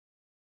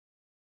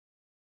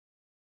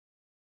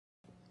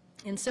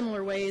In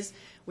similar ways,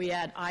 we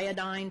add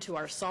iodine to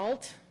our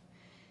salt.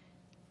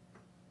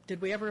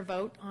 Did we ever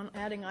vote on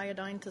adding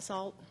iodine to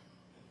salt?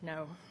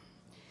 No.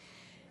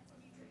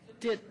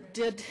 Did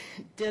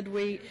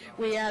we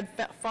add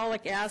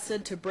folic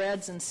acid to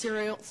breads and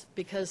cereals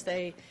because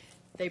they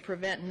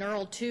prevent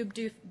neural tube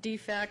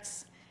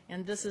defects,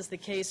 and this is the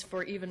case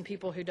for even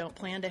people who don't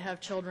plan to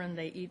have children.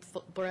 They eat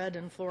bread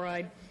and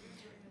fluoride.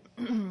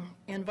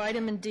 And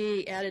vitamin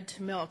D added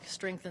to milk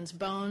strengthens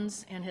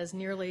bones and has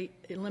nearly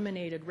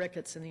eliminated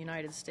rickets in the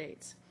United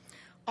States.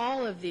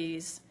 All of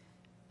these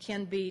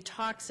can be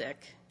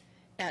toxic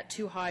at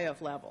too high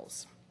of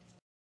levels.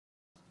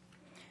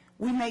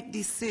 We make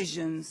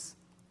decisions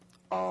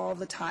all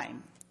the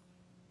time.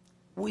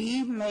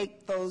 We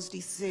make those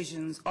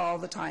decisions all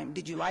the time.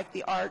 Did you like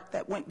the art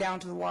that went down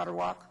to the water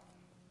walk?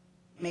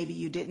 Maybe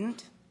you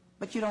didn't,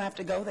 but you don't have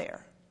to go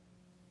there.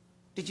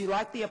 Did you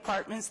like the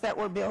apartments that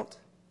were built?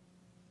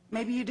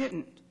 Maybe you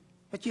didn't,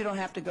 but you don't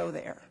have to go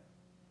there.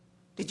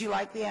 Did you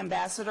like the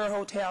Ambassador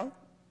Hotel?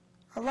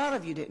 A lot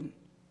of you didn't,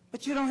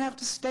 but you don't have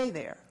to stay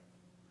there.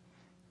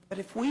 But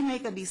if we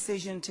make a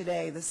decision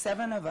today, the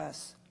 7 of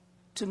us,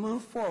 to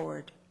move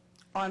forward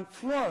on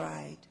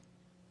fluoride,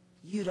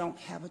 you don't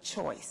have a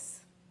choice.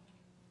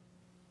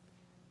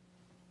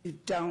 You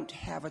don't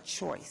have a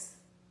choice.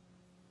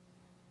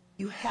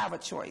 You have a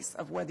choice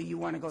of whether you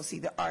want to go see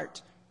the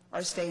art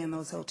or stay in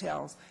those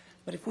hotels.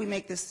 But if we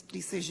make this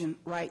decision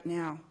right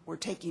now, we're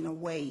taking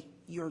away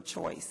your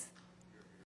choice.